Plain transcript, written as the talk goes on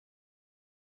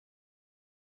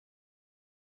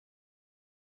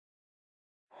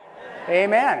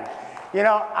Amen. You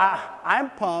know, I'm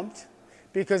pumped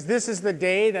because this is the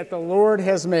day that the Lord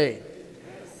has made.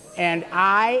 And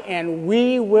I and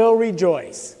we will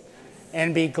rejoice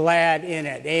and be glad in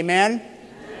it. Amen?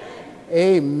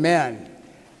 Amen.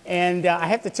 And I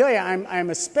have to tell you, I'm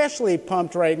especially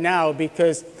pumped right now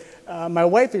because my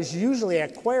wife is usually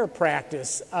at choir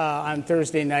practice on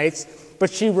Thursday nights, but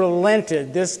she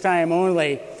relented this time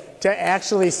only to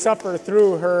actually suffer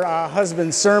through her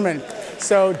husband's sermon.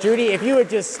 So, Judy, if you would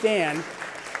just stand.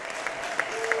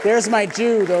 There's my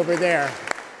Jude over there.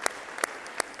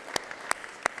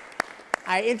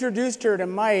 I introduced her to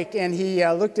Mike, and he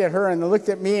looked at her and looked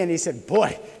at me, and he said,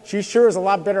 boy, she sure is a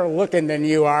lot better looking than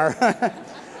you are.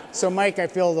 So, Mike, I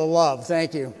feel the love.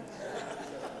 Thank you.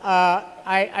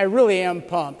 I really am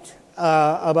pumped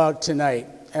about tonight.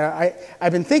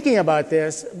 I've been thinking about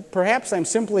this. Perhaps I'm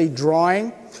simply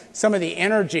drawing some of the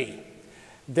energy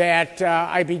that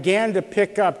I began to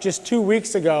pick up just 2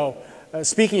 weeks ago,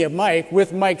 speaking of Mike,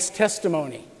 with Mike's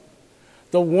testimony.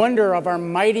 The wonder of our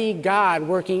mighty God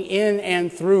working in and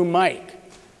through Mike.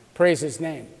 Praise his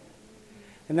name.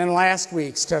 And then last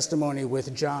week's testimony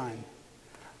with John.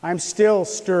 I'm still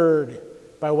stirred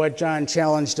by what John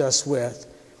challenged us with.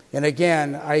 And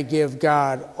again, I give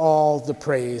God all the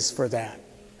praise for that.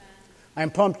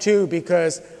 I'm pumped too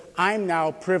because I'm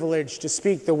now privileged to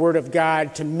speak the word of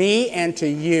God to me and to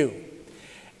you.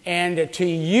 And to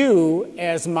you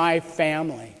as my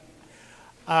family.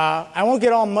 I won't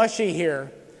get all mushy here,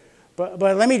 but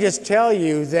let me just tell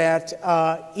you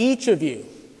that each of you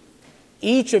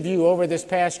over this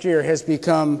past year has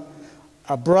become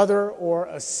a brother or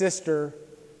a sister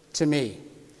to me.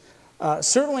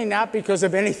 Certainly not because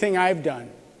of anything I've done.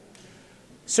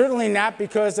 Certainly not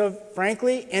because of,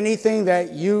 frankly, anything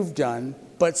that you've done,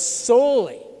 but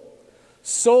solely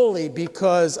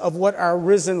because of what our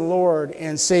risen Lord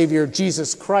and Savior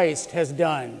Jesus Christ has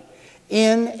done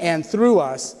in and through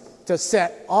us to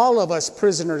set all of us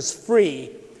prisoners free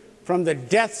from the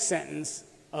death sentence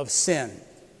of sin.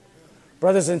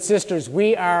 Brothers and sisters,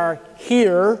 we are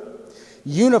here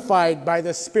unified by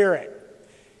the Spirit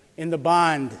in the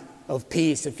bond of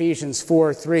peace, Ephesians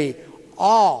 4:3,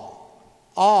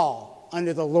 all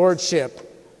under the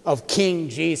lordship of King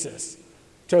Jesus,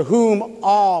 to whom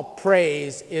all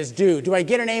praise is due. Do I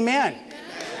get an amen?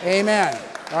 Amen.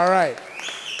 All right.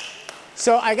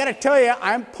 So I got to tell you,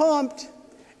 I'm pumped,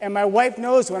 and my wife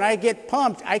knows when I get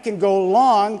pumped, I can go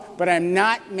long, but I'm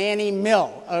not Manny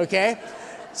Mill, okay?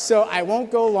 So I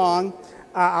won't go long.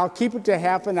 I'll keep it to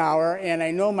half an hour, and I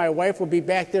know my wife will be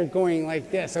back there going like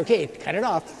this. Okay, cut it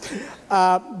off.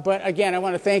 But again, I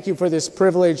want to thank you for this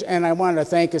privilege, and I want to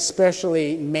thank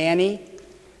especially Manny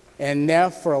and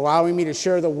Neff for allowing me to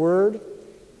share the word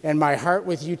and my heart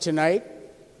with you tonight.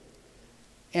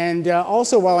 And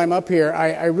also while I'm up here,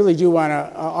 I really do want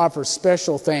to offer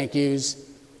special thank yous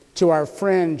to our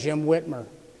friend Jim Whitmer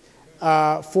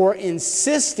for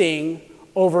insisting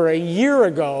over a year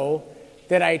ago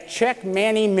that I check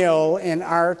Manny Mill and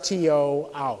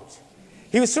RTO out.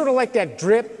 He was sort of like that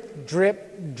drip,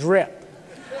 drip, drip.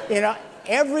 You know,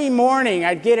 every morning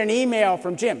I'd get an email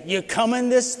from Jim. You coming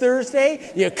this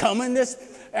Thursday? You coming this?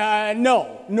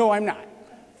 No, I'm not.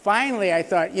 Finally, I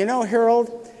thought, you know,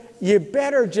 Harold, you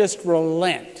better just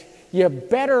relent. You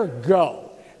better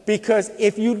go. Because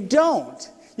if you don't,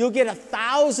 you'll get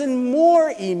 1,000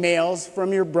 more emails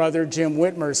from your brother Jim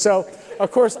Whitmer. So,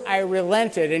 of course, I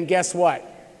relented, and guess what?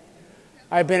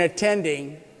 I've been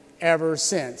attending ever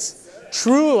since.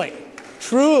 Truly,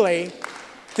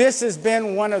 this has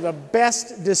been one of the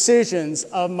best decisions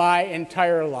of my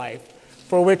entire life,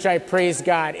 for which I praise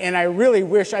God. And I really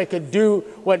wish I could do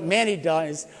what Manny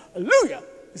does. Hallelujah!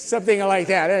 Something like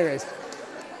that. Anyways.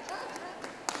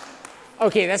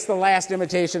 Okay, that's the last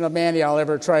imitation of Manny I'll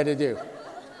ever try to do.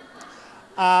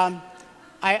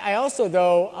 I also,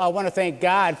 though, want to thank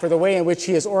God for the way in which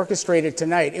he has orchestrated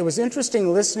tonight. It was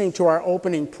interesting listening to our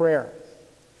opening prayer.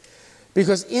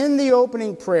 Because in the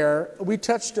opening prayer, we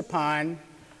touched upon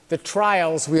the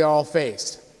trials we all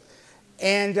faced.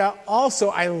 And also,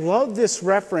 I love this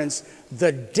reference,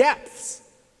 the depths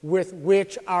with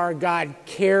which our God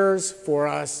cares for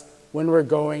us when we're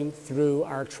going through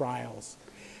our trials.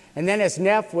 And then as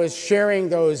Neff was sharing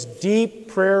those deep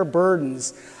prayer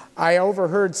burdens, I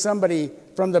overheard somebody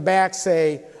from the back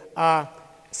say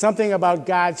something about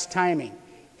God's timing.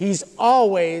 He's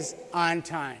always on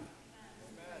time.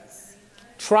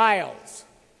 Trials,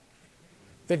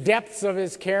 the depths of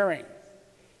his caring.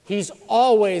 He's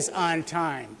always on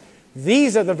time.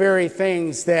 These are the very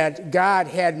things that God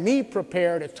had me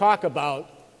prepare to talk about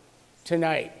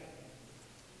tonight.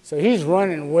 So he's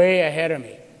running way ahead of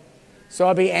me. So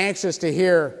I'll be anxious to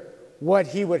hear what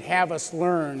he would have us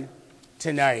learn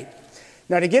tonight.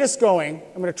 Now, to get us going,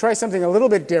 I'm going to try something a little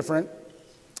bit different.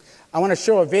 I want to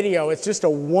show a video. It's just a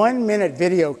 1-minute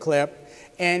video clip.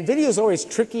 And video is always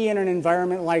tricky in an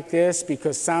environment like this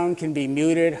because sound can be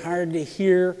muted, hard to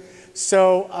hear.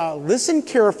 So listen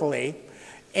carefully.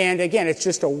 And again, it's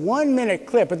just a 1-minute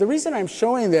clip. But the reason I'm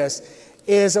showing this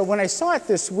is when I saw it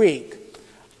this week,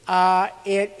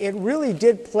 it really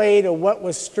did play to what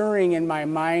was stirring in my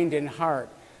mind and heart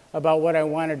about what I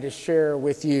wanted to share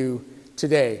with you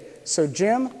today. So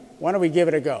Jim, why don't we give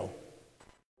it a go?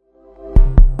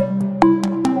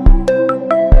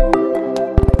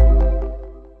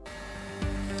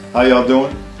 How y'all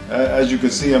doing? As you can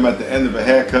see, I'm at the end of a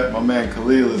haircut. My man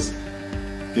Khalil is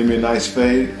giving me a nice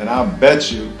fade, and I bet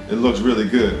you it looks really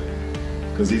good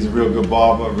because he's a real good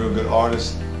barber, a real good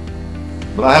artist.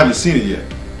 But I haven't seen it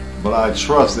yet. But I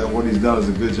trust that what he's done is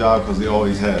a good job because he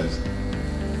always has.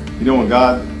 You know, when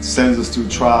God sends us through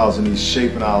trials and he's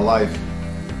shaping our life,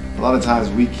 a lot of times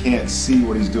we can't see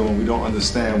what he's doing. We don't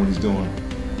understand what he's doing.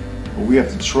 But we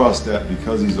have to trust that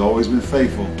because he's always been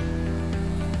faithful,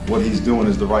 what he's doing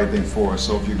is the right thing for us.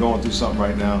 So if you're going through something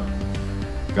right now,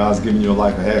 God's giving your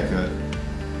life a haircut,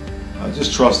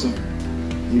 just trust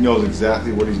him. He knows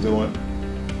exactly what he's doing.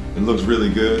 It looks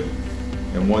really good.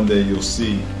 And one day you'll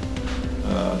see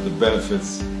the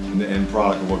benefits and the end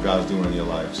product of what God's doing in your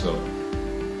life. So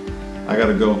I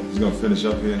gotta go. He's gonna finish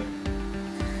up here.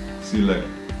 See you later.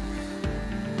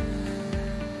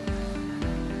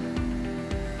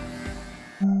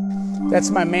 That's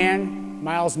my man,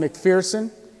 Miles McPherson.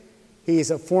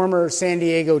 He's a former San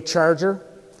Diego Charger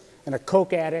and a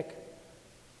coke addict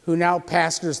who now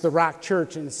pastors the Rock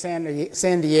Church in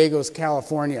San Diego,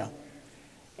 California.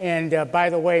 And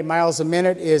by the way, Miles a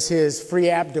Minute is his free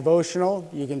app devotional.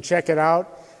 You can check it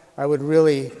out. I would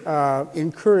really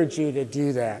encourage you to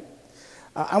do that.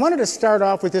 I wanted to start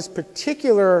off with this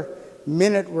particular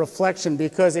minute reflection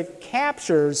because it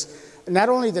captures not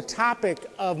only the topic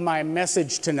of my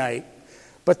message tonight,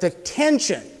 but the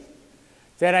tension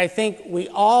that I think we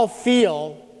all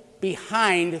feel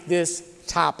behind this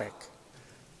topic.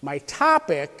 My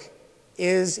topic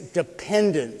is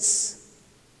dependence.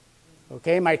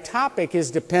 Okay, my topic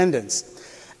is dependence.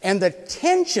 And the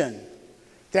tension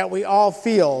that we all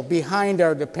feel behind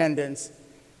our dependence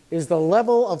is the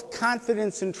level of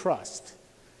confidence and trust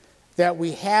that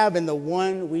we have in the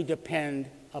one we depend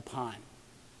upon.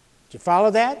 Do you follow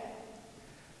that?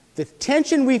 The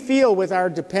tension we feel with our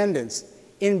dependence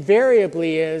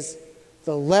invariably is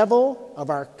the level of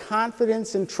our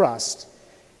confidence and trust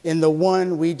in the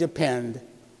one we depend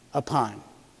upon.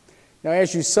 Now,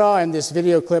 as you saw in this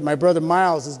video clip, my brother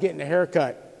Miles is getting a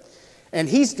haircut, and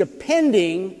he's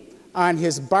depending on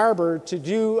his barber to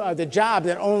do the job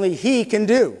that only he can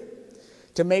do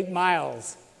to make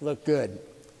Miles look good.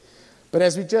 But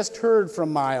as we just heard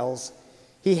from Miles,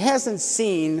 he hasn't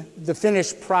seen the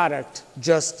finished product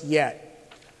just yet.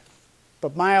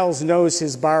 But Miles knows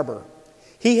his barber.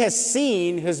 He has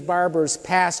seen his barber's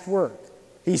past work.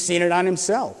 He's seen it on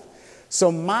himself.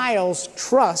 So Miles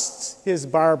trusts his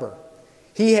barber.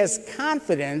 He has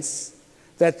confidence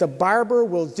that the barber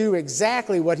will do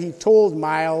exactly what he told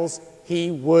Miles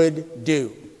he would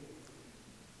do.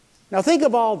 Now think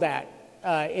of all that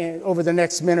over the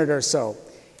next minute or so.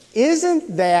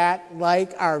 Isn't that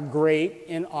like our great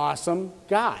and awesome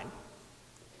God?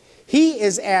 He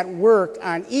is at work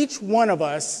on each one of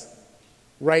us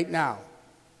right now,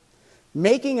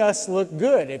 making us look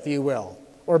good, if you will,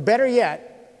 or better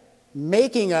yet,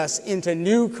 making us into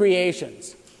new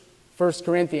creations. 1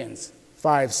 Corinthians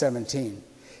 5:17.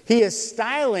 He is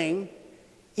styling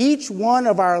each one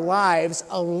of our lives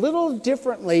a little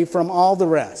differently from all the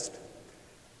rest.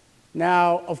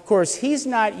 Now, of course, he's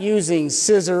not using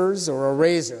scissors or a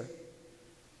razor,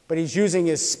 but he's using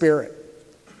his Spirit.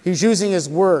 He's using his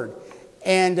Word.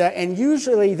 And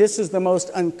usually this is the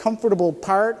most uncomfortable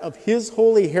part of his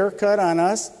holy haircut on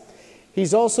us.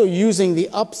 He's also using the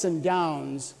ups and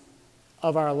downs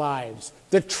of our lives,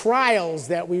 the trials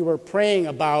that we were praying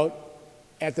about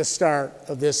at the start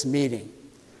of this meeting.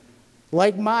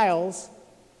 Like Miles,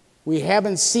 we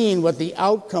haven't seen what the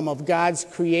outcome of God's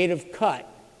creative cut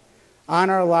on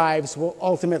our lives will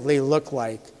ultimately look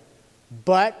like.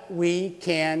 But we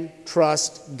can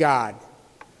trust God.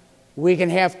 We can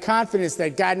have confidence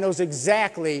that God knows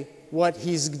exactly what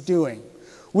he's doing.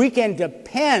 We can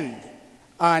depend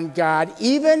on God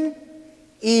even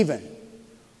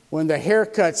when the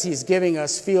haircuts he's giving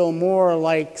us feel more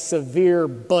like severe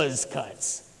buzz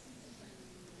cuts.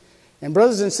 And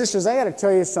brothers and sisters, I got to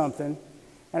tell you something,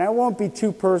 and I won't be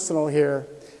too personal here,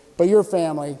 but you're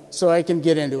family, so I can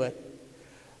get into it.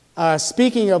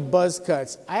 Speaking of buzz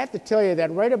cuts, I have to tell you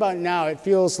that right about now it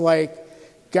feels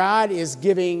like God is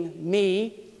giving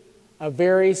me a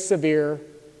very severe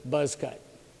buzz cut.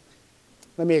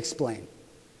 Let me explain.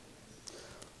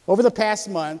 Over the past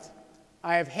month,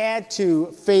 I have had to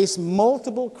face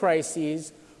multiple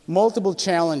crises, multiple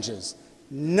challenges,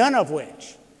 none of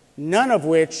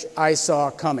which I saw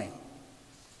coming.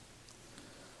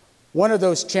 One of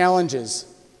those challenges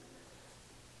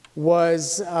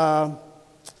was a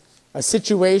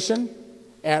situation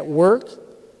at work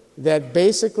that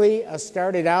basically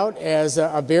started out as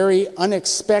a very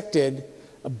unexpected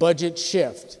budget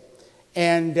shift.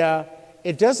 And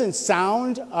it doesn't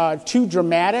sound too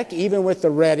dramatic, even with the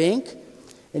red ink.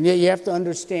 And yet you have to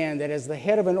understand that as the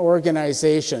head of an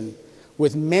organization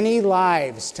with many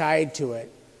lives tied to it,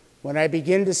 when I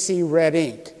begin to see red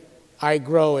ink, I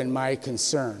grow in my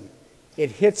concern.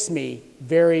 It hits me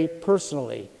very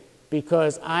personally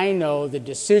because I know the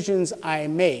decisions I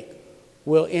make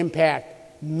will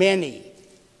impact many,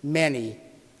 many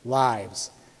lives.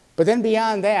 But then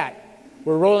beyond that,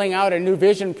 we're rolling out a new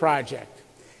vision project.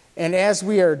 And as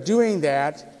we are doing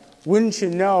that, wouldn't you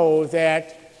know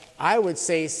that I would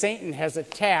say Satan has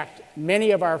attacked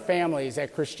many of our families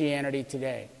at Christianity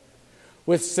Today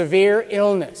with severe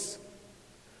illness,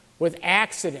 with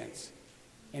accidents,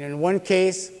 and in one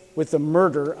case, with the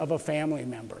murder of a family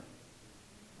member.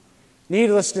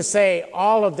 Needless to say,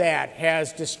 all of that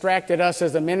has distracted us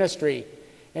as a ministry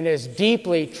and has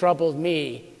deeply troubled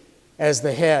me as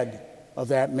the head of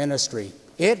that ministry.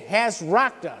 It has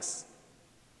rocked us.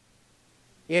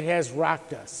 It has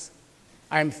rocked us.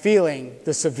 I'm feeling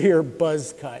the severe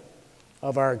buzz cut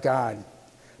of our God.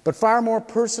 But far more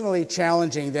personally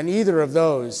challenging than either of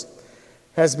those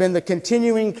has been the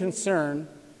continuing concern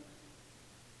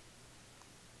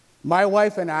my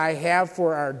wife and I have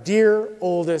for our dear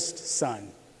oldest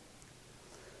son,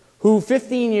 who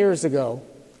 15 years ago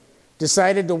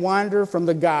decided to wander from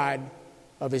the God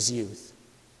of his youth.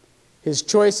 His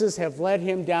choices have led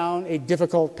him down a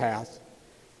difficult path,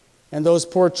 and those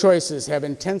poor choices have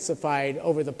intensified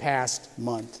over the past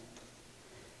month.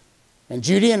 And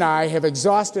Judy and I have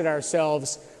exhausted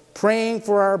ourselves praying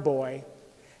for our boy,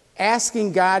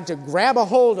 asking God to grab a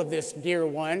hold of this dear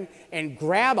one and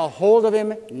grab a hold of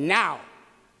him now.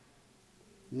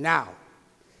 Now.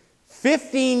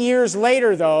 15 years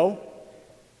later, though,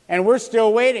 and we're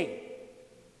still waiting.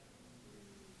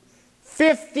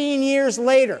 15 years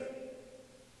later,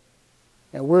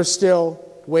 and we're still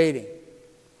waiting.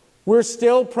 We're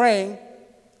still praying,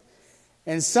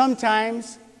 and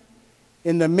sometimes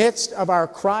in the midst of our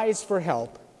cries for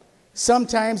help,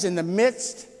 sometimes in the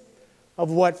midst of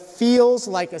what feels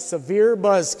like a severe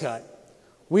buzz cut,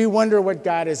 we wonder what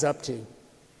God is up to.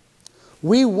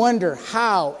 We wonder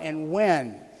how and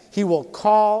when he will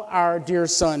call our dear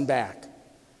son back.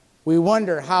 We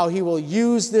wonder how he will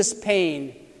use this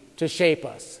pain to shape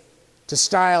us, to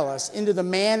style us into the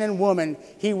man and woman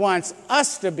he wants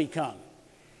us to become.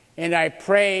 And I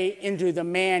pray into the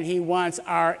man he wants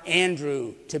our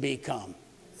Andrew to become.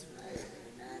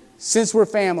 Since we're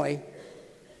family,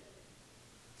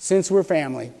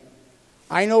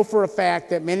 I know for a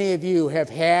fact that many of you have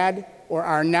had or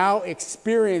are now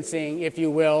experiencing, if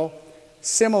you will,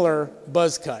 similar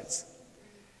buzz cuts.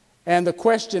 And the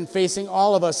question facing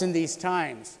all of us in these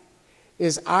times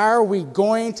is, are we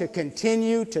going to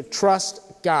continue to trust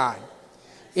God?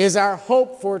 Is our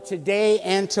hope for today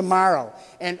and tomorrow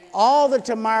and all the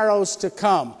tomorrows to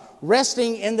come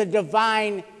resting in the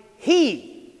divine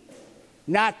He,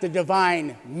 not the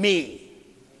divine me?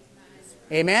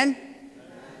 Amen?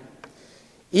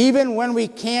 Even when we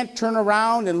can't turn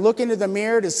around and look into the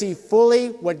mirror to see fully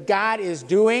what God is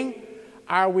doing,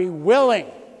 are we willing,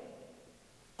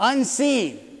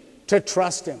 unseen, to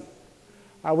trust Him?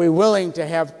 Are we willing to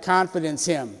have confidence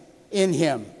in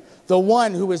Him, the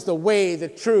one who is the way, the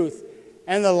truth,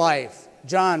 and the life?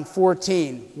 John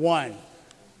 14:1.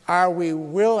 Are we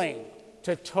willing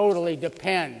to totally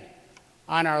depend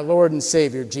on our Lord and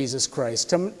Savior, Jesus Christ?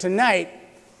 Tonight,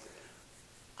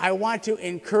 I want to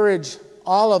encourage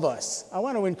all of us. I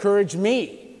want to encourage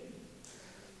me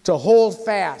to hold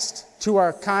fast to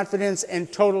our confidence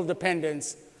and total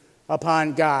dependence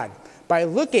upon God by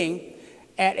looking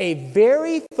at a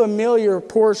very familiar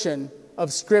portion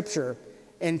of Scripture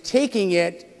and taking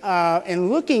it and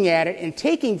looking at it and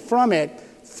taking from it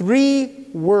 3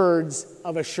 words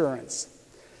of assurance,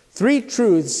 3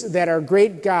 truths that our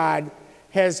great God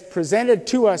has presented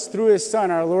to us through His Son,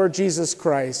 our Lord Jesus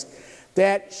Christ,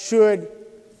 that should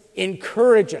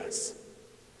encourage us.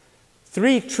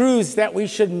 3 truths that we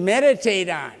should meditate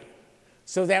on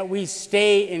so that we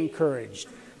stay encouraged,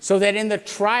 so that in the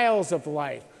trials of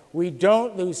life we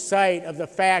don't lose sight of the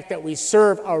fact that we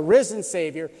serve a risen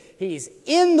Savior. He's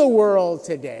in the world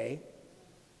today,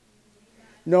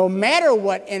 no matter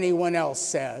what anyone else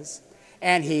says,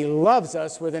 and he loves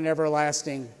us with an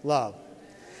everlasting love.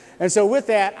 And so with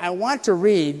that, I want to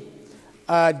read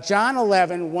John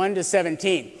 11, 1 to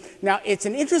 17. Now, it's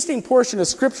an interesting portion of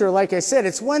Scripture. Like I said,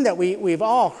 it's one that we've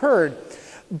all heard,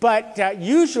 but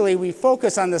usually we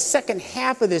focus on the second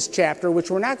half of this chapter,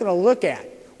 which we're not going to look at.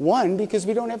 One, because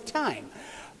we don't have time.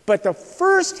 But the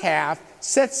first half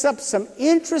sets up some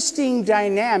interesting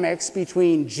dynamics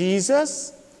between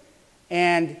Jesus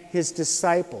and his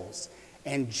disciples.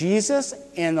 And Jesus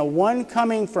and the one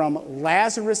coming from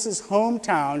Lazarus'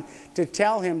 hometown to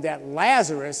tell him that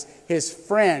Lazarus, his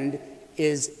friend,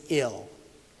 is ill.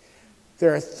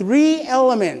 There are three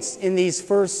elements in these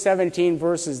first 17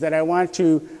 verses that I want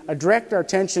to direct our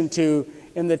attention to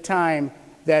in the time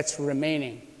that's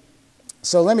remaining.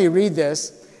 So let me read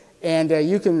this, and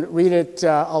you can read it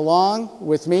along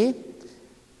with me.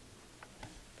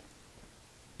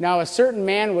 Now a certain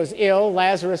man was ill,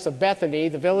 Lazarus of Bethany,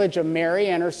 the village of Mary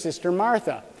and her sister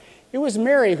Martha. It was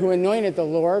Mary who anointed the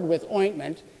Lord with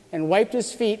ointment and wiped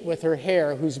his feet with her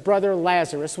hair, whose brother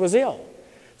Lazarus was ill.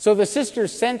 So the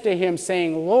sisters sent to him,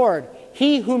 saying, Lord,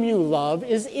 he whom you love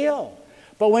is ill.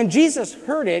 But when Jesus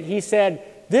heard it, he said,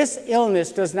 this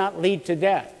illness does not lead to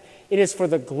death. It is for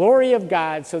the glory of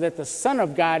God, so that the Son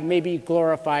of God may be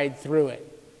glorified through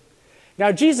it.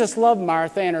 Now Jesus loved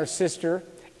Martha and her sister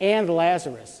and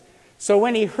Lazarus. So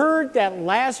when he heard that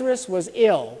Lazarus was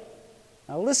ill,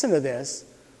 now listen to this,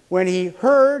 when he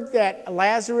heard that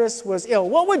Lazarus was ill,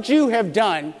 what would you have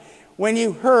done when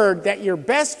you heard that your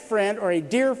best friend or a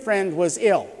dear friend was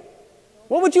ill?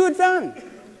 What would you have done?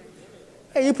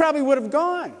 Hey, you probably would have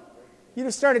gone. You'd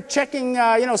have started checking,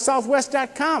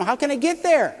 southwest.com. How can I get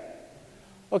there?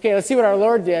 Okay, let's see what our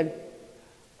Lord did.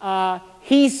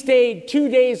 He stayed 2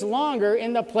 days longer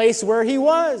in the place where he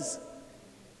was.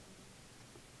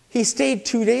 He stayed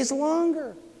 2 days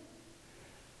longer.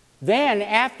 Then,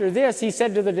 after this, he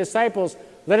said to the disciples,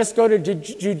 let us go to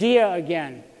Judea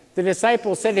again. The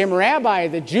disciples said to him, Rabbi,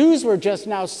 the Jews were just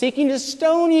now seeking to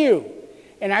stone you.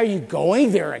 And are you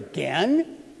going there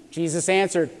again? Jesus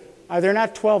answered, are there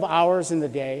not 12 hours in the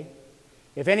day?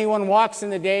 If anyone walks in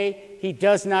the day, he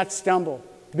does not stumble,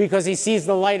 because he sees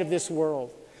the light of this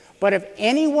world. But if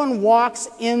anyone walks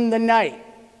in the night,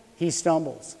 he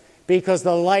stumbles, because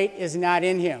the light is not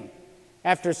in him.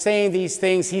 After saying these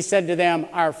things, he said to them,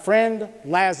 our friend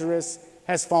Lazarus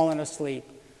has fallen asleep,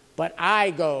 but I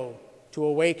go to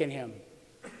awaken him.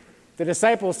 The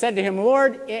disciples said to him,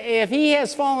 Lord, if he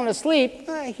has fallen asleep,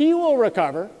 he will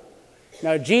recover.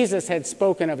 Now Jesus had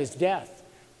spoken of his death,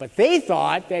 but they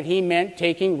thought that he meant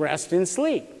taking rest and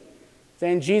sleep.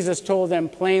 Then Jesus told them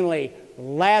plainly,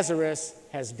 Lazarus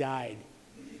has died.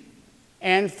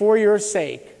 And for your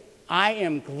sake, I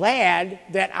am glad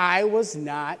that I was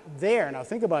not there. Now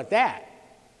think about that.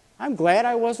 I'm glad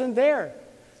I wasn't there,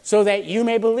 so that you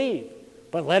may believe.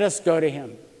 But let us go to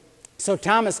him. So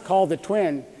Thomas, called the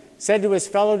twin, said to his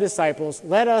fellow disciples,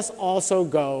 let us also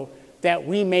go, that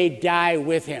we may die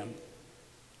with him.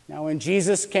 Now when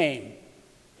Jesus came,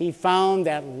 he found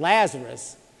that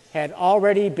Lazarus had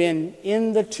already been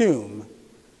in the tomb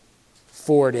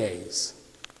 4 days.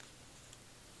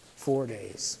 4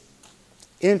 days.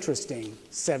 Interesting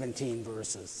 17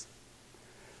 verses.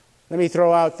 Let me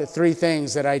throw out the three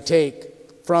things that I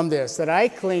take from this, that I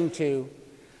cling to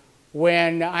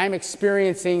when I'm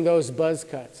experiencing those buzz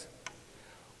cuts.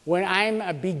 When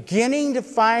I'm beginning to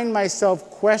find myself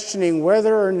questioning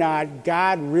whether or not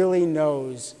God really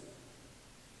knows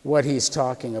what he's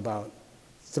talking about.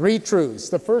 Three truths.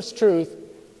 The first truth,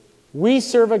 we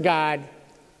serve a God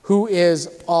who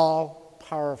is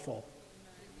all-powerful.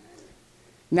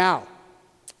 Now,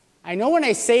 I know when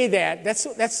I say that,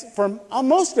 that's for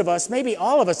most of us, maybe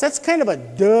all of us, that's kind of a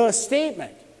duh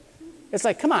statement. It's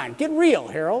like, come on, get real,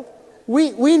 Harold.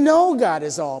 We know God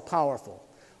is all-powerful.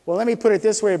 Well, let me put it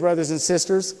this way, brothers and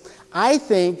sisters. I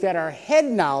think that our head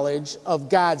knowledge of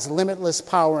God's limitless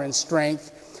power and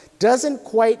strength doesn't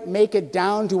quite make it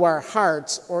down to our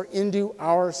hearts or into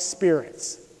our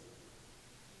spirits.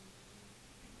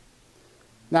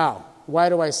 Now, why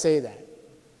do I say that?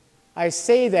 I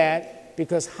say that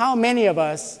because how many of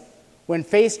us, when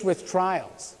faced with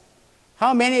trials,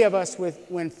 how many of us,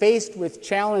 when faced with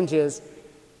challenges,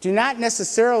 do not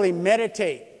necessarily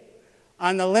meditate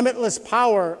on the limitless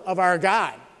power of our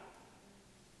God?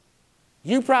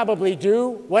 You probably do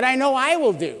what I know I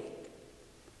will do.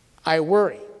 I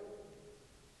worry.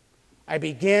 I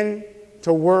begin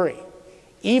to worry,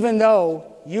 even though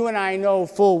you and I know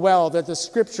full well that the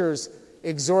Scriptures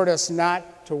exhort us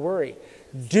not not to worry.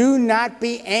 Do not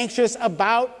be anxious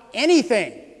about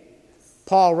anything,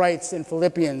 Paul writes in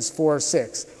Philippians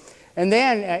 4:6. And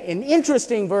then an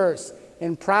interesting verse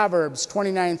in Proverbs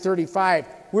 29:35,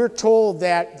 we're told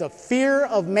that the fear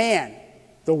of man,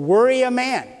 the worry of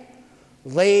man,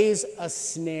 lays a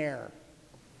snare.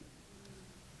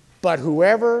 But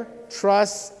whoever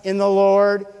trusts in the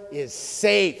Lord is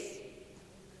safe.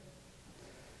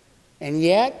 And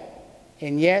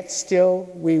yet still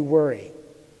we worry.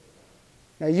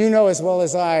 Now you know as well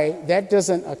as I, that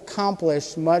doesn't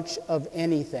accomplish much of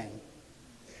anything.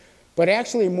 But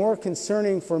actually more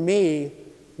concerning for me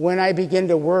when I begin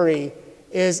to worry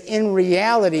is in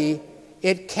reality,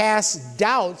 it casts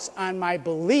doubts on my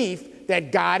belief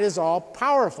that God is all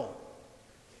powerful.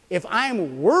 If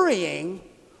I'm worrying,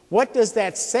 what does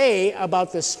that say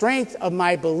about the strength of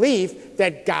my belief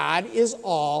that God is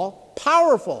all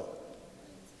powerful?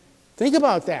 Think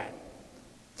about that.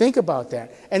 Think about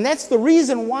that. And that's the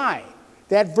reason why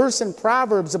that verse in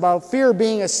Proverbs about fear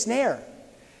being a snare.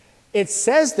 It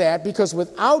says that because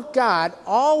without God,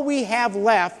 all we have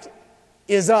left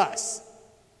is us.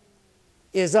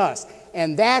 Is us.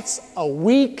 And that's a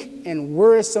weak and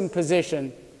worrisome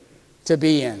position to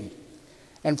be in.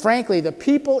 And frankly, the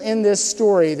people in this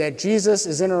story that Jesus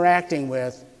is interacting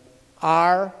with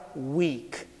are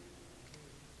weak.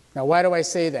 Now, why do I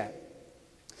say that?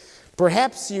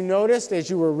 Perhaps you noticed as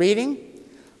you were reading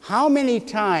how many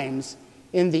times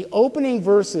in the opening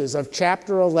verses of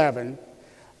chapter 11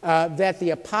 that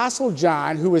the Apostle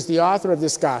John, who is the author of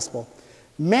this gospel,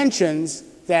 mentions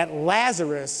that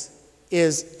Lazarus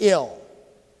is ill.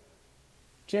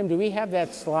 Jim, do we have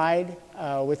that slide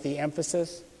with the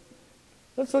emphasis?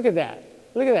 Let's look at that.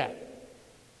 Look at that.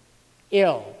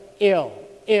 Ill, ill,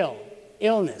 ill,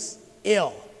 illness,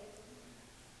 ill.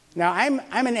 Now,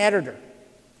 I'm an editor.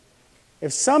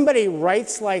 If somebody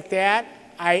writes like that,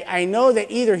 I know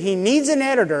that either he needs an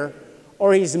editor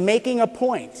or he's making a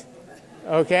point.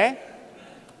 Okay?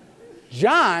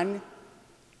 John,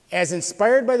 as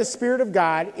inspired by the Spirit of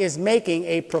God, is making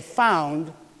a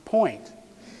profound point.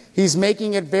 He's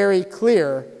making it very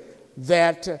clear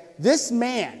that this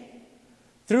man,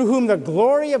 through whom the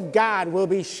glory of God will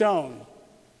be shown,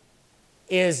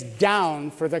 is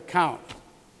down for the count.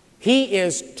 He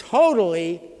is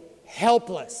totally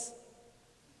helpless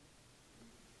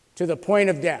to the point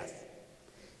of death.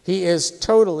 He is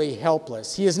totally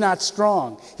helpless. He is not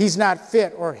strong. He's not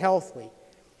fit or healthy.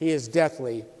 He is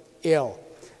deathly ill.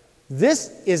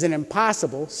 This is an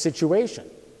impossible situation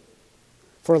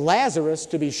for Lazarus,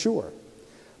 to be sure,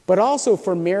 but also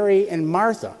for Mary and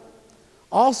Martha,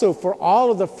 also for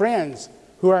all of the friends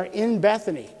who are in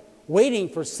Bethany, waiting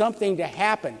for something to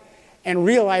happen and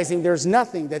realizing there's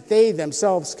nothing that they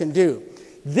themselves can do.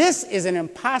 This is an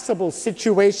impossible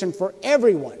situation for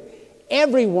everyone.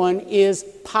 Everyone is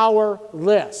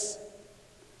powerless.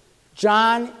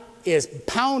 John is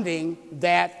pounding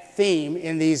that theme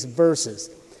in these verses.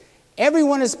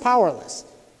 Everyone is powerless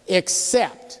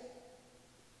except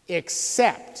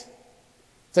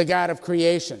the God of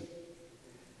creation.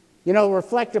 You know,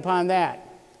 reflect upon that.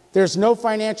 There's no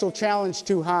financial challenge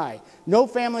too high, no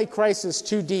family crisis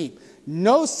too deep,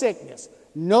 no sickness,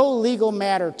 no legal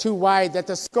matter too wide that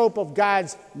the scope of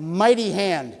God's mighty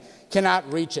hand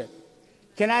cannot reach it,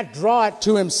 cannot draw it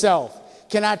to himself,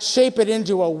 cannot shape it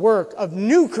into a work of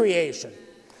new creation.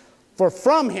 For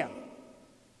from him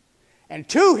and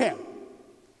to him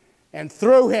and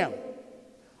through him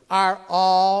are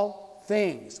all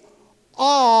things.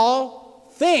 All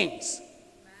things.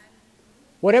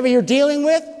 Whatever you're dealing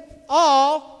with,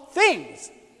 all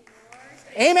things.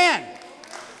 Amen.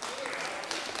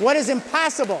 What is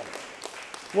impossible?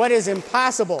 What is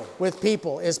impossible with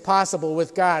people is possible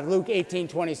with God. Luke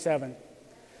 18:27.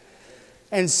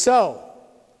 And so,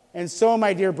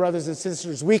 my dear brothers and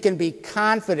sisters, we can be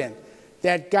confident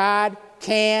that God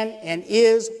can and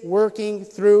is working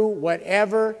through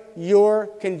whatever your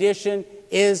condition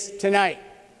is tonight,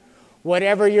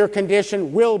 whatever your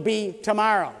condition will be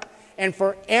tomorrow, and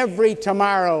for every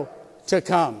tomorrow to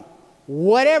come.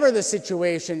 Whatever the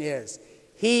situation is,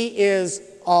 he is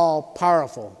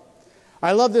all-powerful.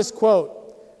 I love this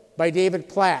quote by David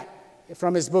Platt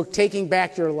from his book, Taking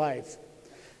Back Your Life.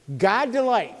 God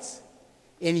delights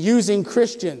in using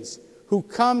Christians who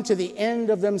come to the end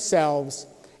of themselves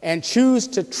and choose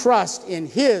to trust in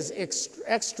his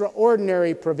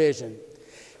extraordinary provision.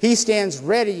 He stands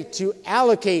ready to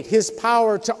allocate his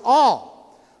power to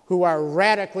all who are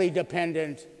radically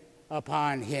dependent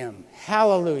upon him.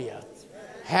 Hallelujah.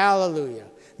 Hallelujah.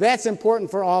 That's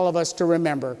important for all of us to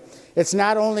remember. It's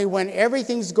not only when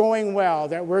everything's going well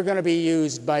that we're going to be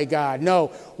used by God. No,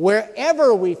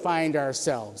 wherever we find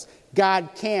ourselves, God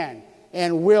can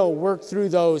and will work through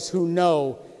those who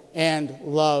know and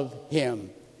love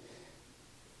him.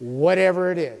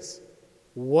 Whatever it is,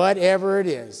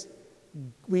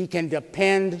 we can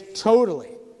depend totally,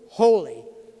 wholly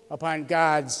upon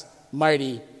God's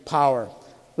mighty power.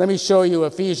 Let me show you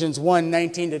Ephesians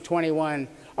 1:19-21,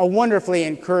 a wonderfully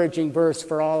encouraging verse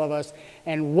for all of us.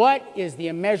 And what is the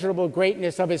immeasurable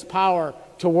greatness of his power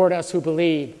toward us who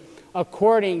believe,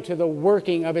 according to the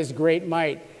working of his great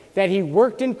might, that he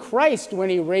worked in Christ when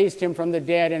he raised him from the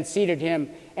dead and seated him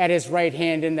at his right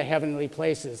hand in the heavenly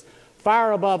places,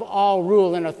 far above all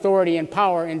rule and authority and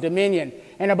power and dominion,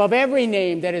 and above every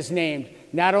name that is named,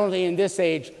 not only in this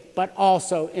age, but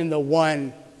also in the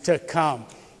one to come.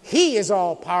 He is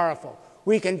all powerful.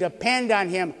 We can depend on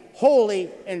him wholly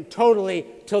and totally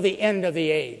till the end of the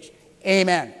age.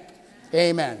 Amen.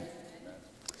 Amen.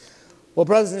 Well,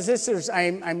 brothers and sisters,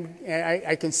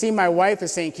 I can see my wife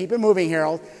is saying, keep it moving,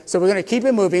 Harold. So we're going to keep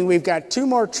it moving. We've got two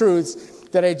more truths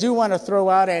that I do want to throw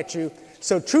out at you.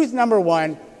 So truth number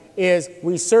one is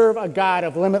we serve a God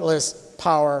of limitless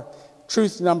power.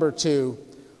 Truth number two,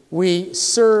 we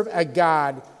serve a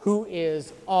God who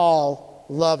is all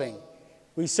loving.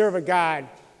 We serve a God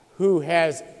who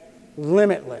has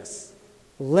limitless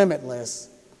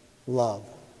love.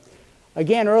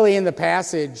 Again, early in the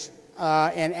passage,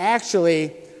 and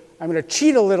actually, I'm going to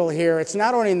cheat a little here. It's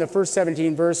not only in the first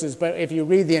 17 verses, but if you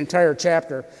read the entire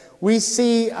chapter, we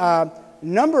see a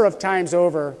number of times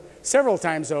over, several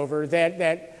times over,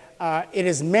 that it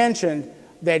is mentioned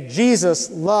that Jesus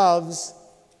loves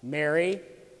Mary,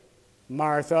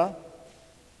 Martha,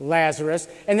 Lazarus.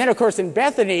 And then, of course, in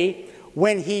Bethany,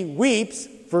 when he weeps,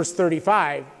 verse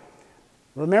 35,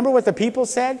 remember what the people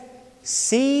said?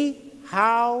 See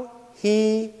how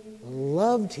he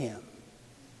loved him.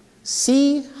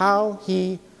 See how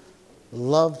he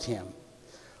loved him.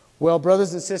 Well,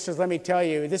 brothers and sisters, let me tell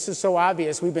you, this is so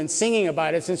obvious. We've been singing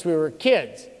about it since we were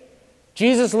kids.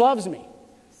 Jesus loves me.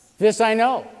 This I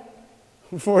know,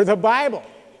 for the Bible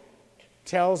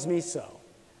tells me so.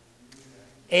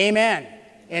 Amen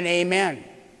and amen.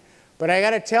 But I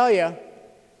got to tell you,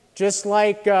 just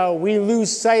like we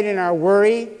lose sight in our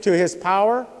worry to his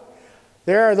power,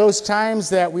 there are those times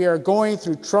that we are going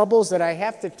through troubles that I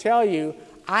have to tell you,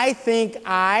 I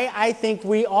think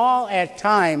we all at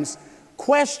times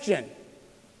question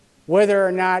whether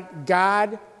or not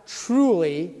God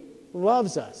truly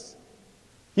loves us.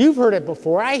 You've heard it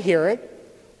before. I hear it.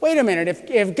 Wait a minute.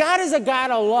 If God is a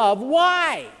God of love,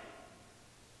 why?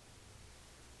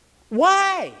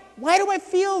 Why? Why do I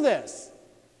feel this?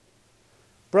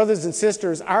 Brothers and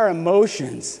sisters, our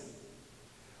emotions,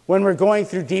 when we're going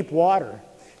through deep water,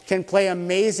 can play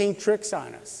amazing tricks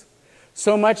on us.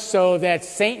 So much so that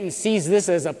Satan sees this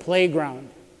as a playground.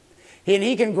 And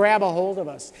he can grab a hold of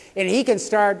us. And he can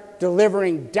start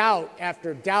delivering doubt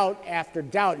after doubt after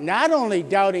doubt. Not only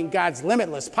doubting God's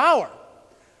limitless power,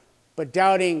 but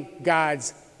doubting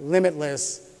God's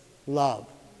limitless love.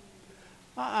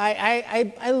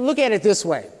 I look at it this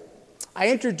way. I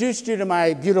introduced you to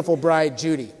my beautiful bride,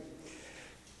 Judy.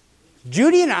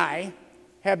 Judy and I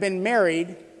have been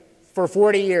married for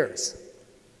 40 years.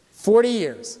 40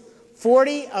 years.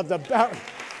 40 of the...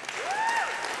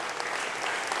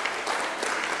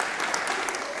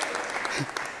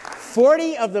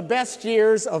 40 of the best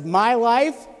years of my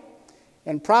life,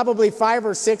 and probably 5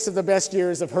 or 6 of the best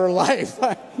years of her life.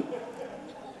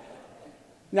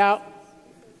 Now,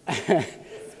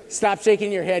 stop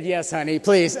shaking your head, yes, honey,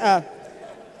 please.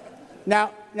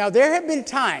 Now, there have been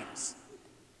times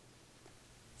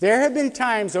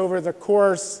over the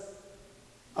course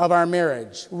of our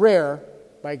marriage, rare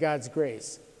by God's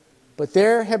grace, but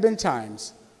there have been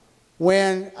times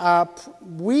when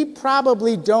we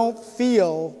probably don't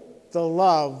feel the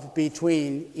love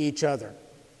between each other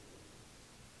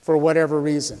for whatever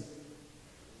reason.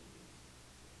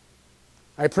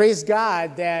 I praise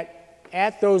God that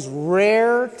at those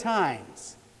rare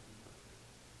times,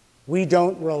 we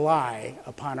don't rely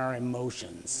upon our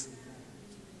emotions.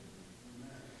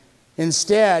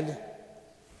 Instead,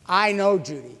 I know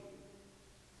Judy.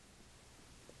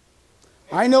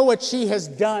 I know what she has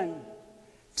done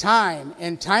time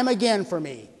and time again for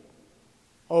me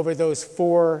over those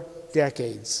 4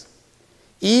 decades.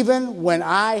 Even when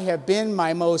I have been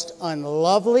my most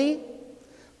unlovely,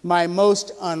 my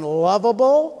most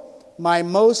unlovable, my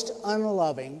most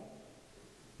unloving,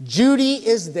 Judy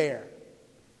is there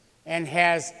and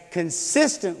has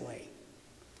consistently,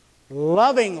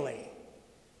 lovingly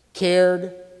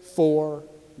cared for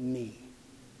me.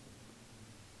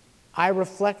 I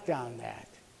reflect on that,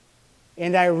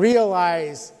 and I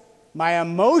realize my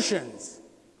emotions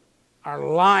are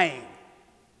lying.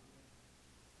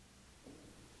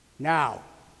 Now,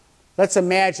 let's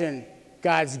imagine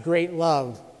God's great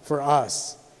love for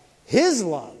us. His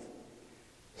love,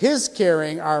 His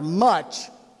caring are much,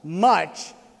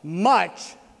 much,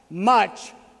 much,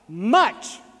 much,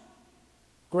 much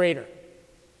greater.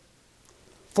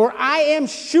 For I am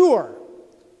sure,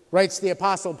 writes the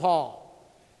Apostle Paul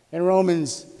in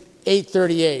Romans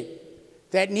 8:38,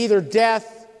 that neither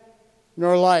death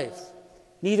nor life,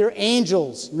 neither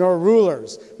angels nor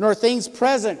rulers, nor things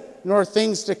present nor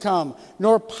things to come,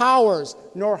 nor powers,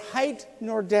 nor height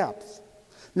nor depth,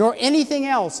 nor anything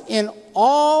else in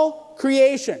all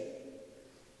creation.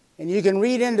 And you can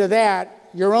read into that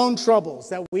your own troubles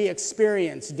that we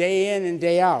experience day in and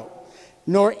day out.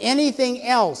 Nor anything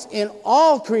else in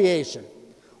all creation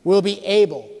will be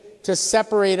able to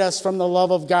separate us from the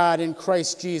love of God in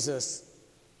Christ Jesus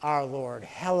our Lord.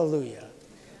 Hallelujah.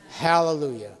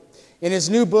 Hallelujah. In his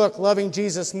new book, Loving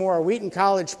Jesus More, Wheaton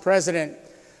College president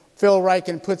Phil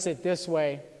Ryken puts it this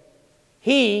way: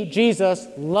 He, Jesus,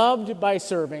 loved by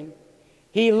serving,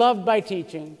 He loved by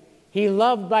teaching, He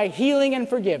loved by healing and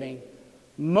forgiving.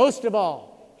 Most of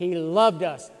all, He loved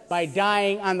us by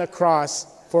dying on the cross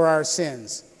for our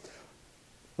sins.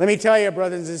 Let me tell you,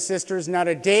 brothers and sisters, not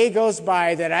a day goes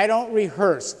by that I don't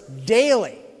rehearse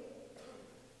daily,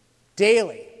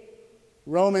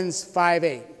 Romans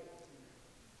 5:8.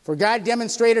 For God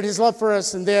demonstrated His love for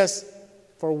us in this: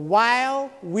 for while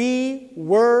we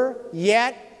were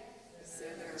yet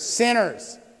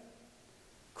sinners,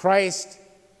 Christ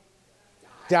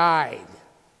died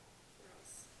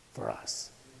for us.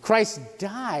 Christ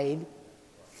died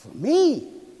for me.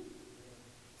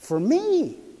 For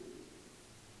me.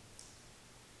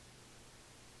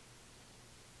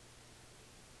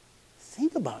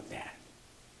 Think about that.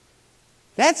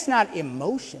 That's not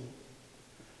emotion.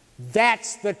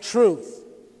 That's the truth.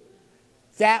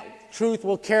 That truth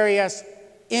will carry us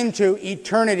into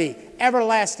eternity,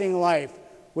 everlasting life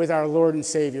with our Lord and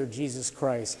Savior, Jesus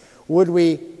Christ. Would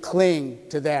we cling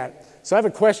to that? So I have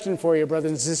a question for you,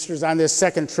 brothers and sisters, on this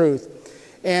second truth.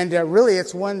 And really,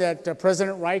 it's one that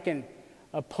President Ryken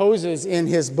poses in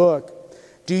his book.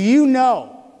 Do you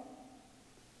know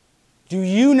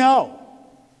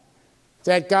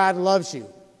that God loves you?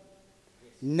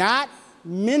 Not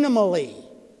minimally,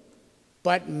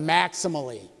 but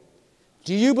maximally.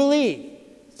 Do you believe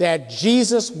that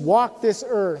Jesus walked this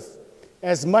earth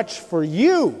as much for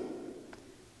you,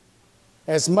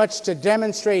 as much to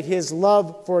demonstrate His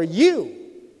love for you,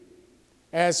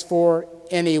 as for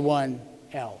anyone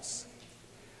else?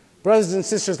 Brothers and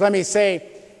sisters, let me say,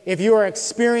 if you are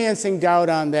experiencing doubt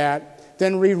on that,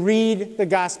 then reread the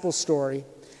gospel story,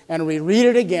 and reread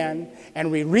it again,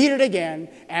 and reread it again,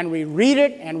 and reread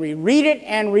it, and reread it,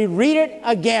 and reread it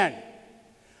again.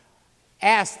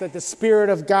 Ask that the Spirit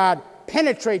of God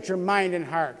penetrate your mind and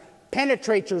heart,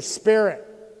 penetrate your spirit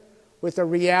with the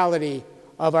reality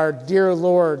of our dear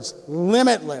Lord's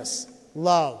limitless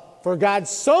love. For God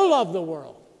so loved the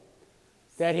world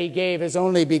that He gave His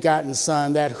only begotten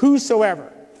Son, that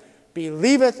whosoever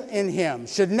believeth in Him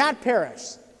should not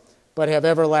perish, but have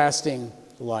everlasting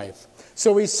life.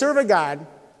 So we serve a God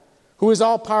who is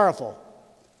all-powerful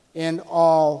and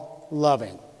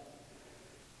all-loving.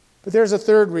 But there's a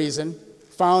third reason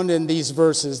found in these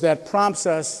verses that prompts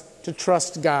us to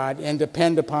trust God and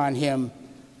depend upon Him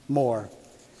more.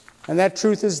 And that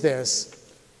truth is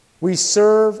this: we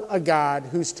serve a God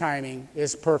whose timing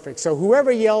is perfect. So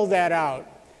whoever yelled that out,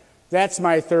 that's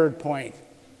my third point.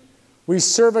 We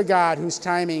serve a God whose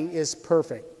timing is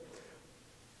perfect.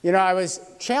 You know, I was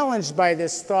challenged by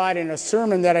this thought in a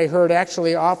sermon that I heard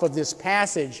actually off of this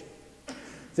passage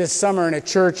this summer in a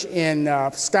church in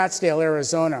Scottsdale,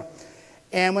 Arizona.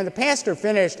 And when the pastor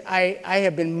finished, I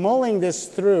have been mulling this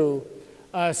through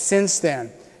since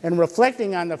then and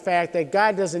reflecting on the fact that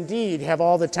God does indeed have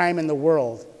all the time in the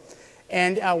world.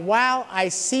 And while I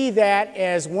see that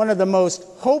as one of the most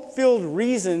hope-filled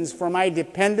reasons for my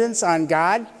dependence on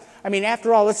God, I mean,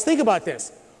 after all, let's think about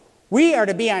this. We are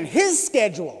to be on His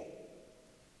schedule,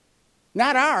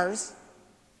 not ours.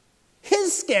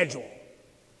 His schedule.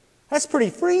 That's pretty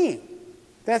freeing.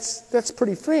 That's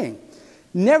pretty freeing.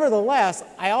 Nevertheless,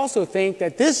 I also think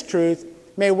that this truth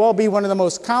may well be one of the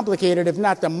most complicated, if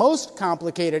not the most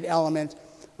complicated element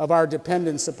of our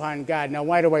dependence upon God. Now,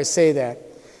 why do I say that?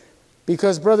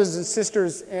 Because, brothers and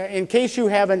sisters, in case you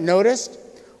haven't noticed,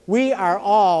 we are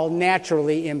all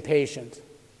naturally impatient.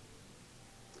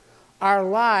 Our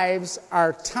lives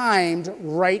are timed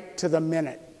right to the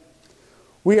minute.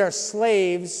 We are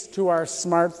slaves to our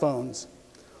smartphones.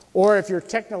 Or if you're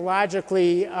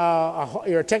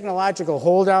you're a technological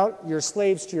holdout, you're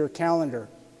slaves to your calendar.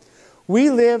 We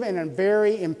live in a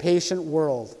very impatient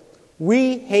world.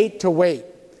 We hate to wait.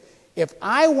 If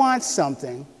I want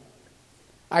something,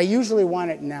 I usually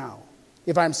want it now.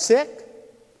 If I'm sick,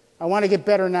 I want to get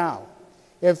better now.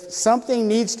 If something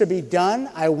needs to be done,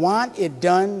 I want it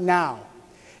done now.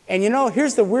 And you know,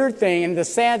 here's the weird thing and the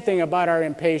sad thing about our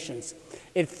impatience.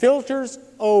 It filters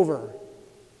over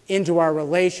into our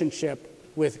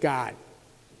relationship with God.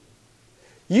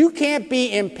 You can't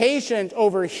be impatient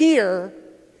over here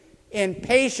and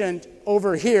patient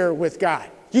over here with God.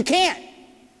 You can't.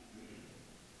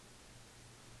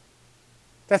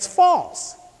 That's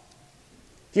false.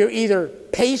 You're either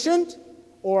patient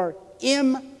or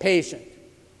impatient.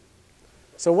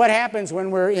 So what happens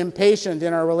when we're impatient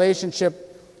in our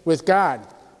relationship with God?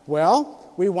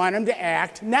 Well, we want Him to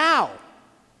act now.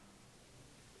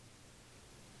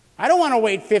 I don't want to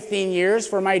wait 15 years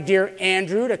for my dear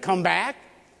Andrew to come back.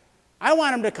 I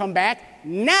want him to come back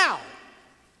now.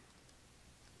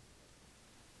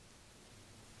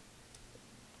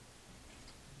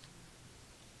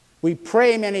 We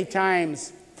pray many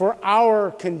times for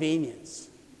our convenience.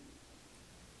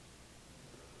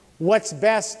 What's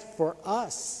best for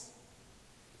us,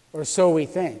 or so we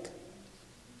think.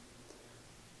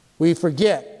 We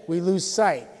forget, we lose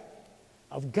sight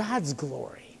of God's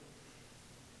glory,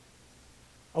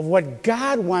 of what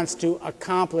God wants to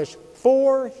accomplish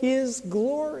for His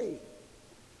glory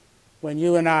when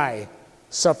you and I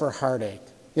suffer heartache.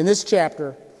 In this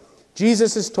chapter,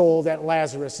 Jesus is told that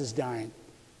Lazarus is dying.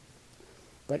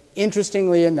 But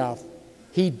interestingly enough,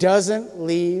 He doesn't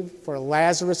leave for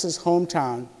Lazarus'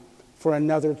 hometown for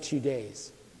another 2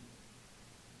 days.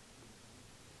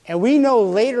 And we know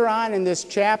later on in this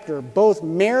chapter, both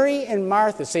Mary and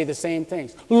Martha say the same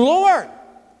things. Lord,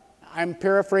 I'm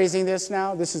paraphrasing this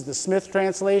now. This is the Smith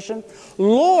translation.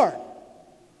 Lord,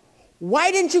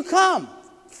 why didn't you come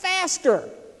faster?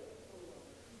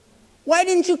 Why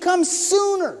didn't you come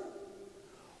sooner?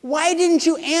 Why didn't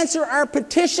you answer our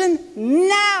petition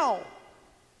now?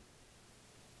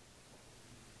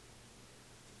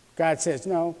 God says,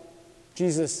 no.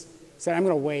 Jesus said, I'm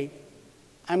going to wait.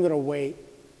 I'm going to wait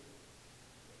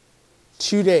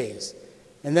 2 days.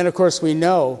 And then, of course, we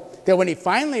know that when He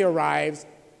finally arrives,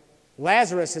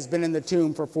 Lazarus has been in the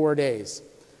tomb for 4 days.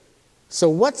 So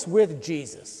what's with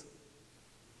Jesus?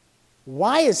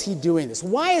 Why is He doing this?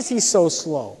 Why is He so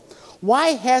slow? Why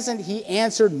hasn't He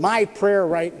answered my prayer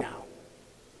right now?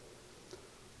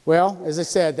 Well, as I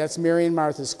said, that's Mary and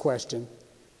Martha's question.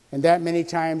 And that many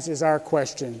times is our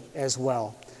question as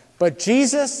well. But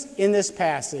Jesus, in this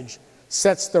passage,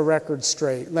 sets the record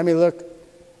straight. Let me look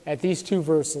at these 2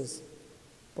 verses.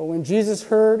 But when Jesus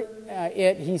heard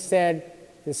it, He said,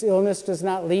 this illness does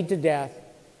not lead to death.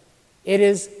 It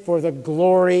is for the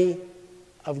glory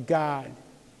of God,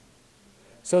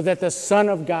 so that the Son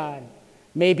of God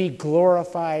may be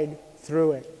glorified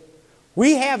through it.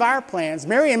 We have our plans.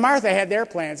 Mary and Martha had their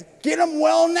plans. Get them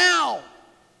well now.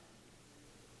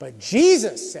 But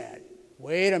Jesus said,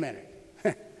 wait a minute.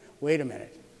 Wait a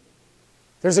minute.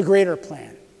 There's a greater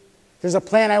plan. There's a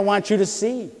plan I want you to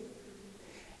see.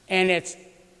 And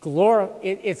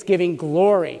it's giving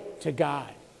glory to God.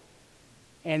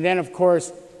 And then, of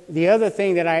course, the other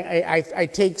thing that I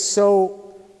take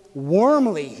so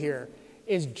warmly here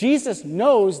is Jesus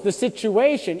knows the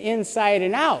situation inside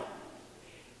and out.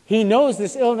 He knows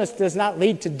this illness does not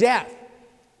lead to death.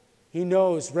 He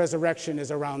knows resurrection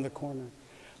is around the corner.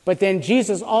 But then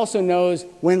Jesus also knows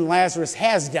when Lazarus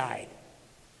has died.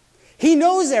 He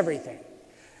knows everything.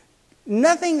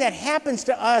 Nothing that happens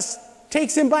to us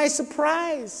takes Him by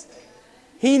surprise.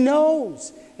 He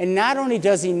knows. And not only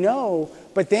does He know,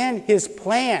 but then His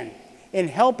plan in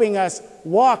helping us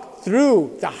walk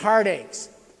through the heartaches,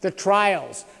 the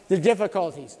trials, the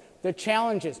difficulties, the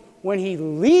challenges. When He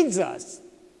leads us,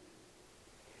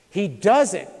 He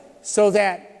does it so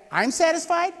that I'm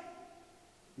satisfied?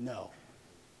 No.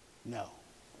 No.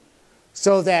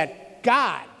 So that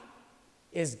God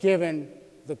is given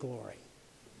the glory.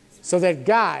 So that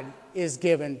God is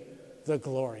given the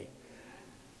glory.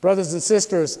 Brothers and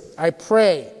sisters, I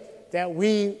pray that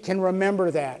we can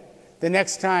remember that the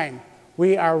next time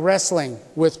we are wrestling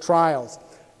with trials.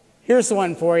 Here's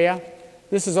one for you.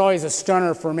 This is always a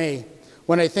stunner for me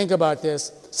when I think about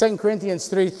this. 2 Corinthians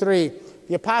 3:3,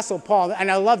 the Apostle Paul, and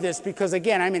I love this because,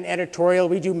 again, I'm in editorial.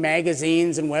 We do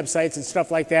magazines and websites and stuff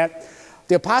like that.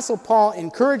 The Apostle Paul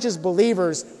encourages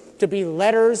believers to be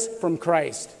letters from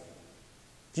Christ.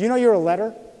 Do you know you're a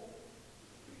letter?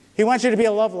 He wants you to be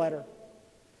a love letter.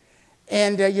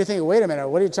 And you're thinking, wait a minute,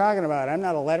 what are you talking about? I'm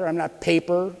not a letter. I'm not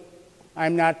paper.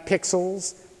 I'm not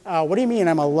pixels. What do you mean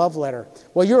I'm a love letter?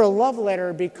 Well, you're a love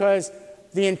letter because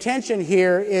the intention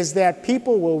here is that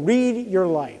people will read your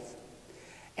life.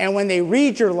 And when they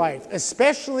read your life,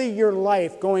 especially your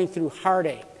life going through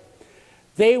heartache,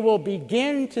 they will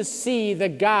begin to see the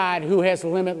God who has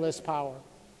limitless power.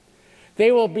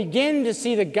 They will begin to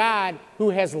see the God who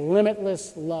has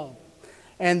limitless love.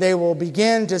 And they will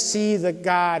begin to see the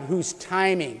God whose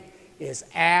timing is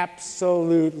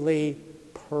absolutely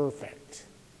perfect.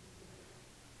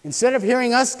 Instead of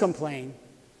hearing us complain,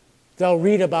 they'll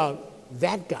read about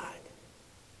that God.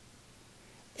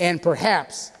 And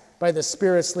perhaps, by the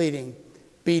Spirit's leading,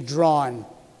 be drawn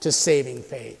to saving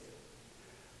faith.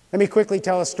 Let me quickly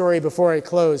tell a story before I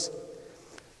close.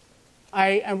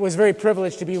 I was very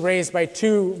privileged to be raised by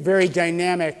two very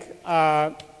dynamic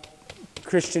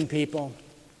Christian people.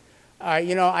 I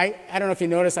don't know if you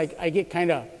notice, I get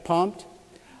kind of pumped.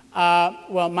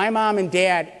 Well, my mom and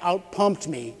dad out-pumped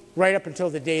me right up until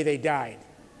the day they died.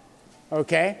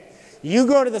 Okay? You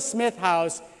go to the Smith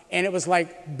house, and it was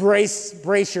like,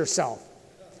 brace yourself.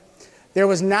 There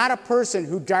was not a person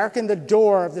who darkened the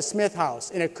door of the Smith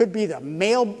house, and it could be the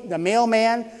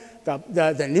mailman,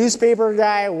 the newspaper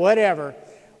guy, whatever,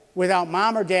 without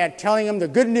mom or dad telling them the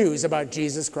good news about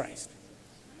Jesus Christ.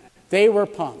 They were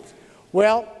pumped.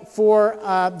 Well, for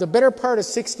the better part of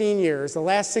 16 years, the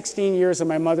last 16 years of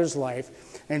my mother's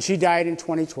life, and she died in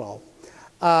 2012,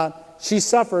 she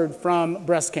suffered from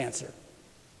breast cancer.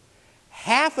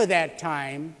 Half of that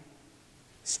time,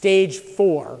 stage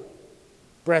 4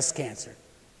 breast cancer.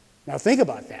 Now think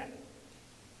about that.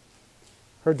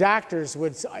 Her doctors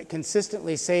would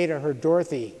consistently say to her,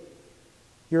 Dorothy,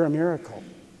 you're a miracle.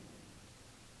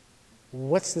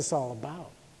 What's this all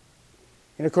about?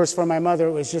 And of course, for my mother,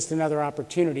 it was just another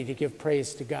opportunity to give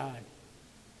praise to God.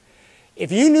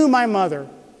 If you knew my mother,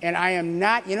 and I am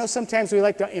not, sometimes we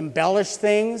like to embellish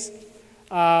things,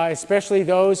 especially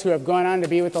those who have gone on to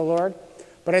be with the Lord.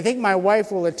 But I think my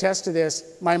wife will attest to this.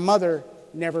 My mother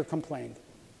never complained.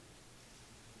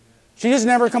 She just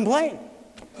never complained.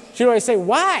 She'd always say,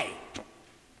 why?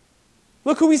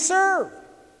 Look who we serve.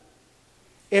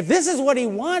 If this is what he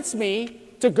wants me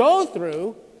to go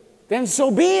through, then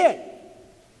so be it.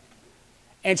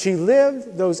 And she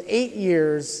lived those 8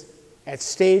 years at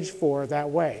stage 4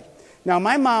 that way. Now,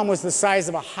 my mom was the size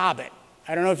of a hobbit.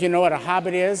 I don't know if you know what a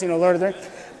hobbit is, Lord of the Rings.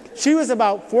 She was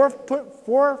about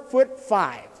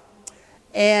 4'5".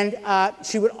 And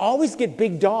she would always get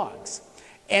big dogs.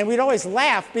 And we'd always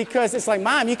laugh because it's like,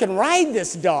 Mom, you can ride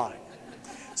this dog.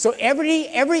 So every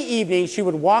evening she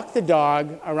would walk the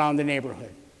dog around the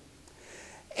neighborhood.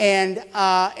 And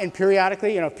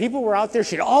periodically, if people were out there,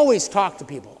 she'd always talk to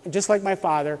people, just like my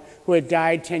father, who had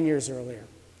died 10 years earlier.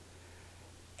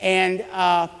 And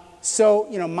so,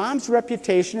 Mom's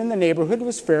reputation in the neighborhood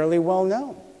was fairly well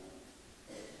known.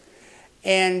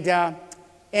 And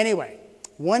anyway,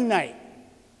 one night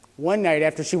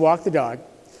after she walked the dog,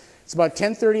 it's about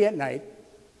 10:30 at night,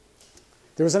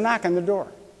 there was a knock on the door.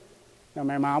 Now,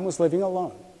 my mom was living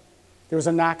alone. There was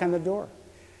a knock on the door.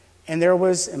 And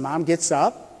Mom gets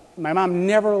up. My mom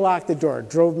never locked the door. It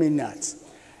drove me nuts.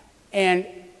 And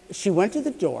she went to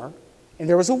the door, and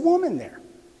there was a woman there.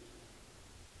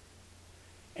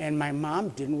 And my mom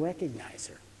didn't recognize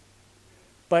her.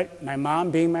 But my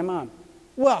mom being my mom,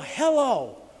 well,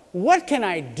 hello, what can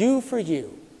I do for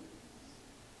you?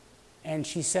 And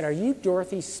she said, are you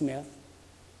Dorothy Smith?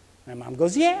 My mom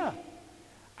goes, yeah.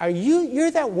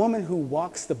 You're that woman who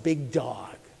walks the big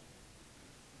dog.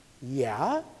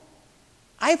 Yeah.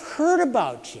 I've heard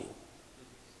about you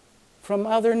from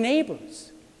other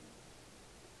neighbors.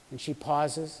 And she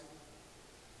pauses.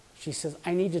 She says,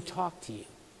 I need to talk to you.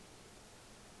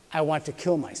 I want to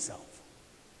kill myself.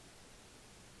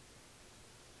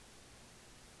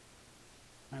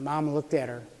 My mom looked at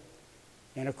her.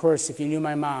 And of course, if you knew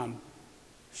my mom,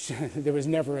 there was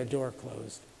never a door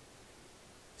closed.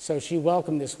 So she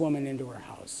welcomed this woman into her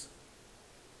house.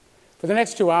 For the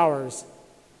next 2 hours,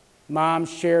 Mom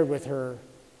shared with her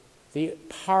the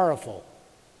powerful,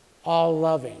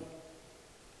 all-loving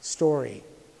story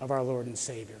of our Lord and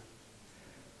Savior.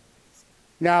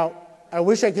 Now, I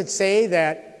wish I could say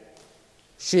that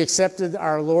she accepted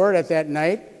our Lord at that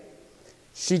night.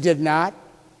 She did not.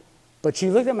 But she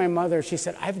looked at my mother. She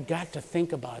said, I've got to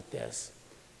think about this.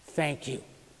 Thank you.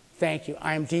 Thank you.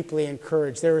 I am deeply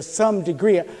encouraged. There is some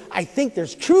degree, I think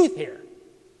there's truth here.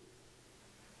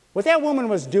 What that woman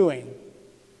was doing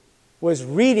was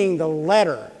reading the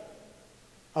letter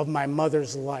of my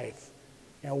mother's life.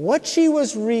 And what she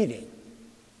was reading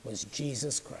was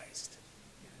Jesus Christ.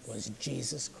 Was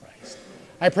Jesus Christ.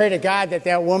 I pray to God that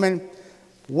that woman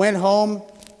went home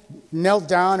knelt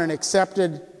down and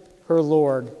accepted her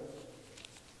Lord.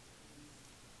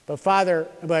 But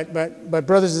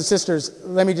brothers and sisters,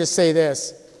 let me just say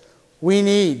this. We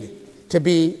need to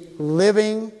be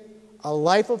living a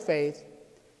life of faith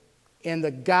in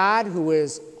the God who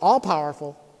is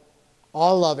all-powerful,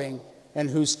 all-loving, and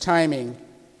whose timing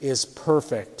is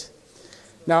perfect.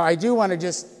 Now, I do want to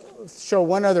just show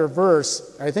one other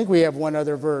verse. I think we have one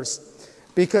other verse,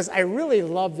 because I really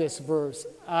love this verse.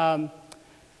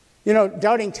 You know,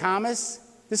 doubting Thomas,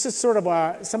 this is sort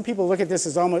of some people look at this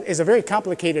as a very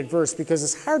complicated verse, because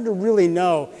it's hard to really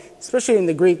know, especially in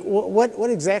the Greek, what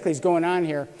exactly is going on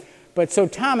here. But so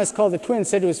Thomas, called the twin,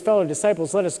 said to his fellow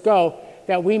disciples, "Let us go,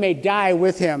 that we may die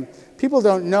with him." People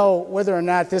don't know whether or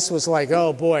not this was like,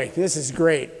 oh boy, this is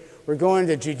great. We're going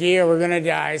to Judea, we're going to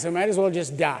die, so might as well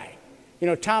just die. You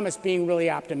know, Thomas being really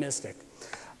optimistic.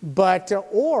 But,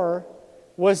 or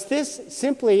was this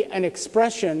simply an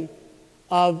expression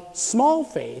of small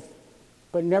faith,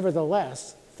 but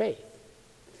nevertheless faith?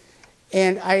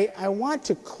 And I want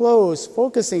to close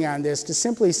focusing on this to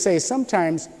simply say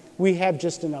sometimes we have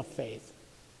just enough faith.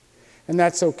 And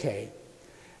that's okay,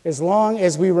 as long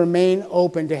as we remain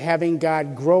open to having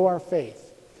God grow our faith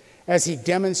as he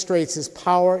demonstrates his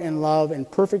power and love and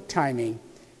perfect timing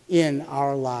in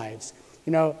our lives.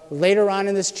 You know, later on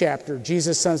in this chapter,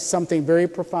 Jesus says something very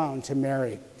profound to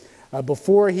Mary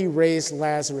before he raised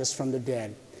Lazarus from the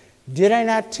dead. "Did I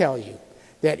not tell you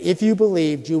that if you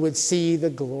believed, you would see the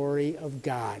glory of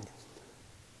God?"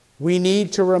 We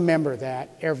need to remember that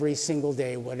every single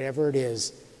day, whatever it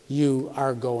is you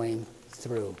are going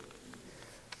through.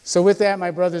 So with that,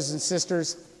 my brothers and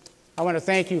sisters, I want to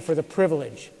thank you for the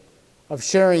privilege of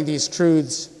sharing these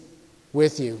truths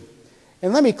with you.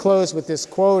 And let me close with this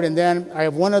quote, and then I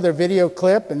have one other video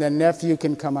clip, and then nephew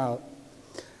can come out.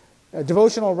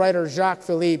 Devotional writer Jacques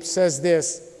Philippe says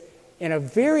this in a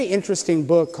very interesting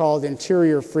book called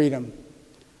Interior Freedom.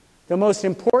 "The most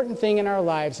important thing in our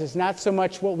lives is not so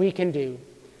much what we can do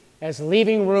as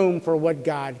leaving room for what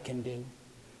God can do.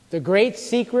 The great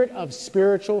secret of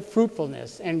spiritual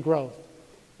fruitfulness and growth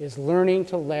is learning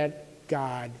to let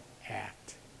God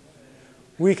act."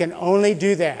 We can only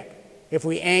do that if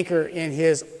we anchor in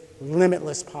his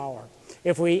limitless power,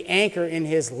 if we anchor in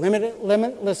his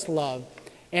limitless love,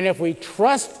 and if we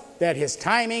trust that his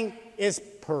timing is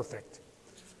perfect.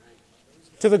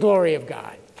 To the glory of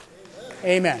God.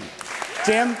 Amen.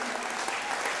 Jim,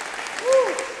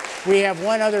 we have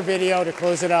one other video to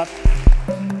close it up.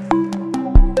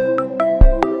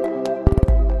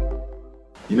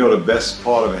 You know, the best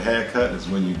part of a haircut is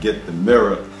when you get the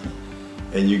mirror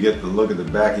and you get to look at the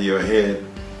back of your head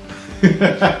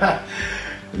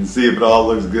and see if it all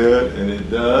looks good, and it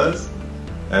does,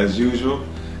 as usual.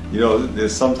 You know,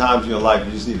 there's sometimes in your life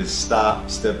you just need to stop,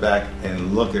 step back,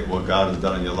 and look at what God has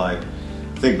done in your life.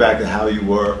 Think back to how you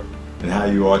were and how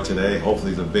you are today.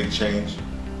 Hopefully it's a big change.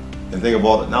 And think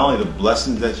about not only the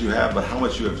blessings that you have, but how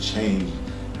much you have changed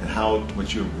and how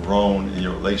much you have grown in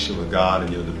your relationship with God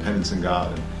and your dependence on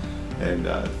God, and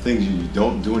things you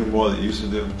don't do anymore that you used to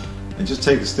do. And just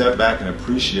take a step back and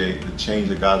appreciate the change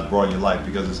that God's brought in your life,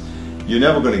 because you're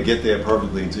never going to get there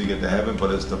perfectly until you get to heaven,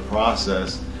 but it's the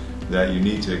process that you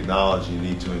need to acknowledge, you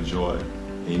need to enjoy,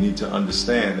 and you need to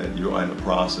understand that you're in a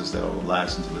process that will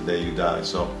last until the day you die.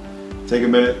 So take a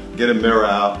minute, get a mirror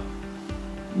out,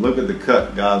 look at the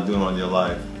cut God's doing on your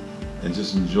life, and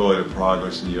just enjoy the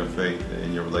progress in your faith and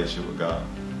in your relationship with God.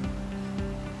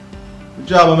 Good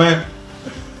job, my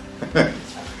man.